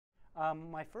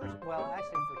Actually, for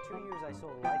 2 years I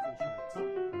sold life insurance.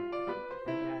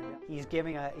 And he's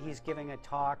giving a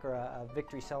talk or a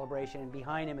victory celebration, and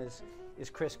behind him is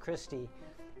Chris Christie.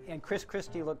 And Chris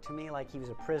Christie looked to me like he was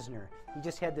a prisoner. He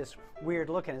just had this weird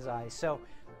look in his eyes. So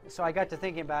I got to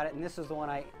thinking about it, and this is the one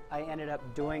I ended up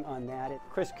doing on that.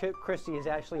 Chris Christie is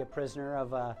actually a prisoner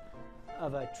of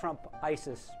a Trump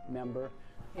ISIS member.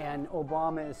 And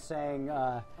Obama is saying,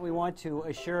 we want to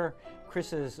assure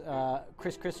Chris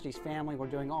Christie's family we're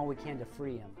doing all we can to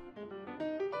free him.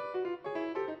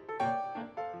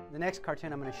 The next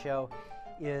cartoon I'm going to show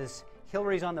is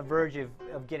Hillary's on the verge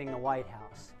of getting the White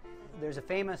House. There's a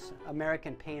famous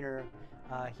American painter,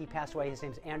 he passed away, his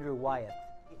name's Andrew Wyeth.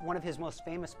 One of his most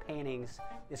famous paintings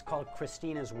is called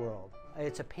Christina's World.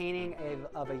 It's a painting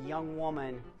of a young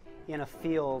woman in a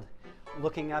field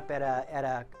looking up at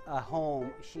a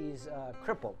home. She's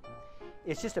crippled.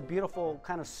 It's just a beautiful,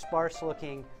 kind of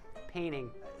sparse-looking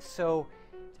painting. So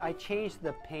I changed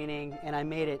the painting and I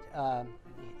made it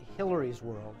Hillary's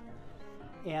World.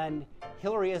 And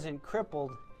Hillary isn't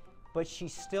crippled, but she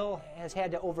still has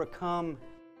had to overcome.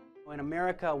 In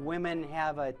America, women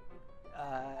have a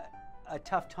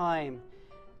tough time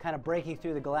kind of breaking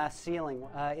through the glass ceiling.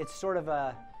 It's sort of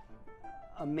a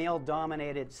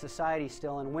male-dominated society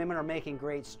still, and women are making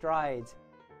great strides.